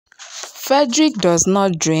Fredrick does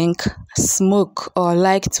not drink, smoke or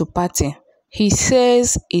like to party. He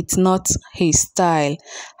says it's not his style.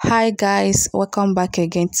 Hi guys, welcome back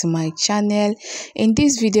again to my channel. In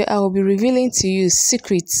this video, I will be revealing to you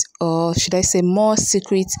secrets, or should I say more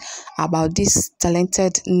secrets, about this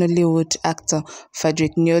talented Nollywood actor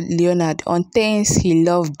Fredrick Leonard, on things he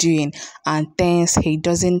loves doing and things he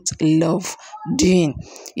doesn't love doing.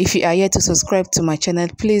 If you are yet to subscribe to my channel,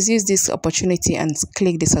 please use this opportunity and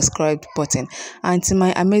click the subscribe button. And to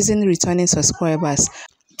my amazing returning subscribers,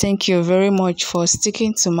 thank you very much for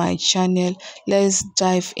sticking to my channel. Let's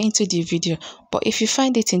dive into the video. But if you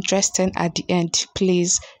find it interesting at the end,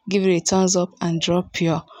 please give it a thumbs up and drop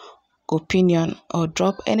your opinion or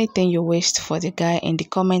drop anything you wished for the guy in the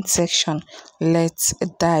comment section. Let's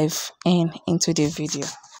dive into the video.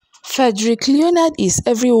 Fredrick Leonard is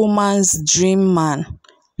every woman's dream man.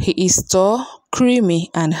 He is tall, creamy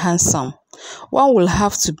and handsome. One will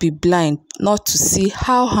have to be blind not to see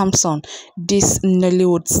how handsome this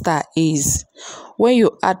Nollywood star is. When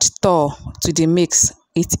you add tall to the mix,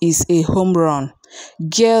 it is a home run.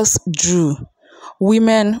 Girls drew,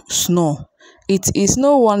 women snore. It is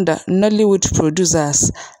no wonder Nollywood producers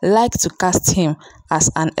like to cast him as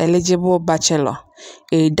an eligible bachelor,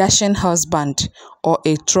 a dashing husband, or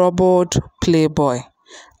a troubled playboy.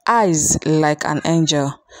 Eyes like an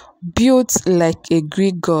angel, built like a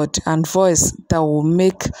Greek god, and voice that will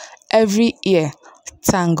make every ear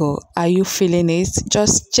tangle. Are you feeling it?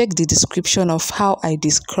 Just check the description of how I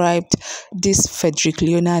described this Fredrick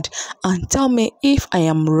Leonard and tell me if I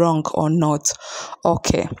am wrong or not.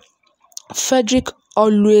 Okay. Fredrick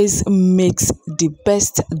always makes the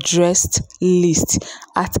best dressed list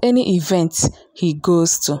at any event he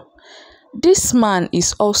goes to. This man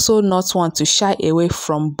is also not one to shy away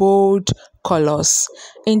from bold colors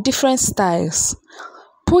in different styles.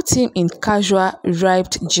 Put him in casual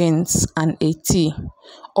ripped jeans and a tee,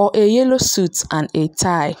 or a yellow suit and a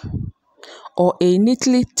tie, or a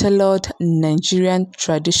neatly tailored Nigerian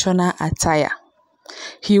traditional attire.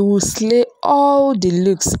 He will slay all the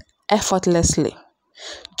looks effortlessly,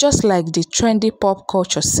 just like the trendy pop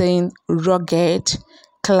culture saying rugged,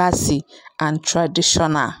 classy and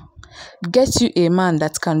traditional. Get you a man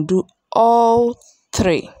that can do all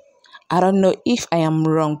three. I don't know if I am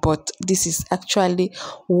wrong, but this is actually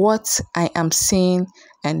what I am seeing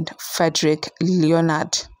in Fredrick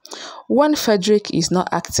Leonard. When Fredrick is not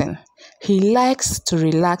acting, he likes to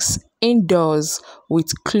relax indoors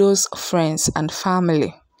with close friends and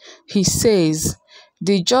family. He says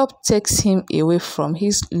the job takes him away from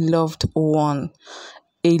his loved one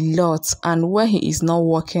a lot, and when he is not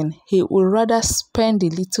working, he would rather spend the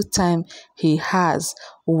little time he has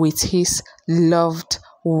with his loved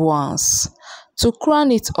ones. To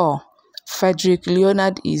crown it all, Fredrick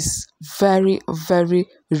Leonard is very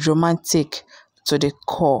romantic to the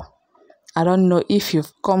core. I don't know if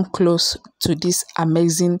you've come close to this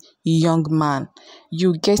amazing young man.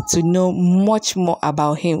 You get to know much more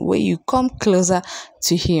about him when you come closer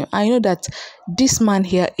to him. I know that this man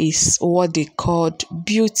here is what they called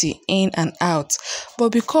beauty in and out.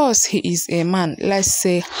 But because he is a man, let's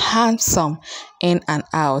say handsome in and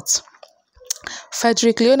out,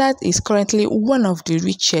 Fredrick Leonard is currently one of the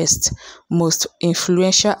richest, most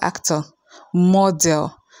influential actor,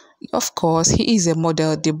 model. Of course, he is a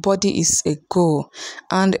model, the body is a goal,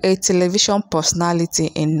 and a television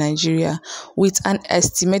personality in Nigeria with an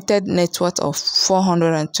estimated net worth of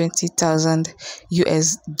 $420,000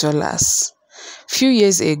 US. Few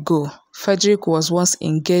years ago, Fredrick was once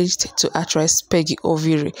engaged to actress Peggy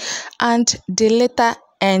Oviri, and they later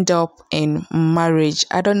end up in marriage.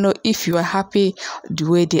 I don't know if you are happy the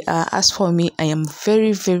way they are. As for me, I am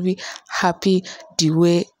very happy the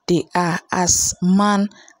way they are as man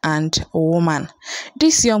and woman.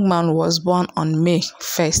 This young man was born on May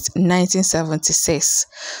 1st, 1976,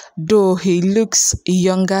 though he looks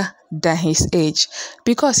younger than his age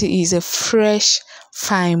because he is a fresh,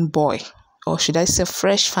 fine boy, or should I say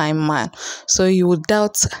fresh, fine man, so you would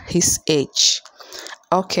doubt his age.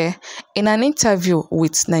 Okay, in an interview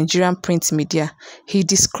with Nigerian print media, he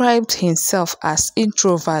described himself as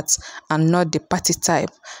introvert and not the party type,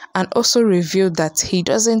 and also revealed that he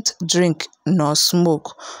doesn't drink nor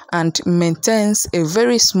smoke and maintains a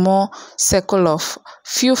very small circle of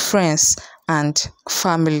few friends and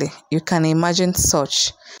family. You can imagine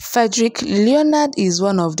such. Fredrick Leonard is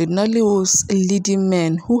one of the Nollywood's leading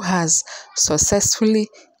men who has successfully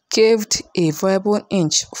caved a viable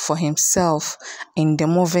inch for himself in the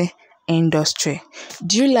movie industry.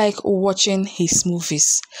 Do you like watching his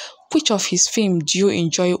movies? Which of his films do you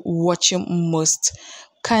enjoy watching most?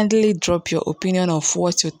 kindly drop your opinion of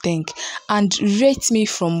what you think and rate me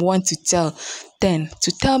from 1 to 10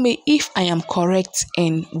 to tell me if I am correct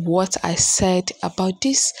in what I said about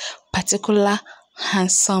this particular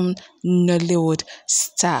handsome Nollywood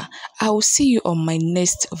star. I will see you on my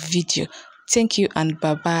next video. Thank you and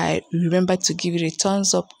bye-bye. Remember to give it a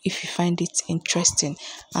thumbs up if you find it interesting,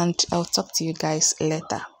 and I'll talk to you guys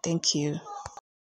later. Thank you.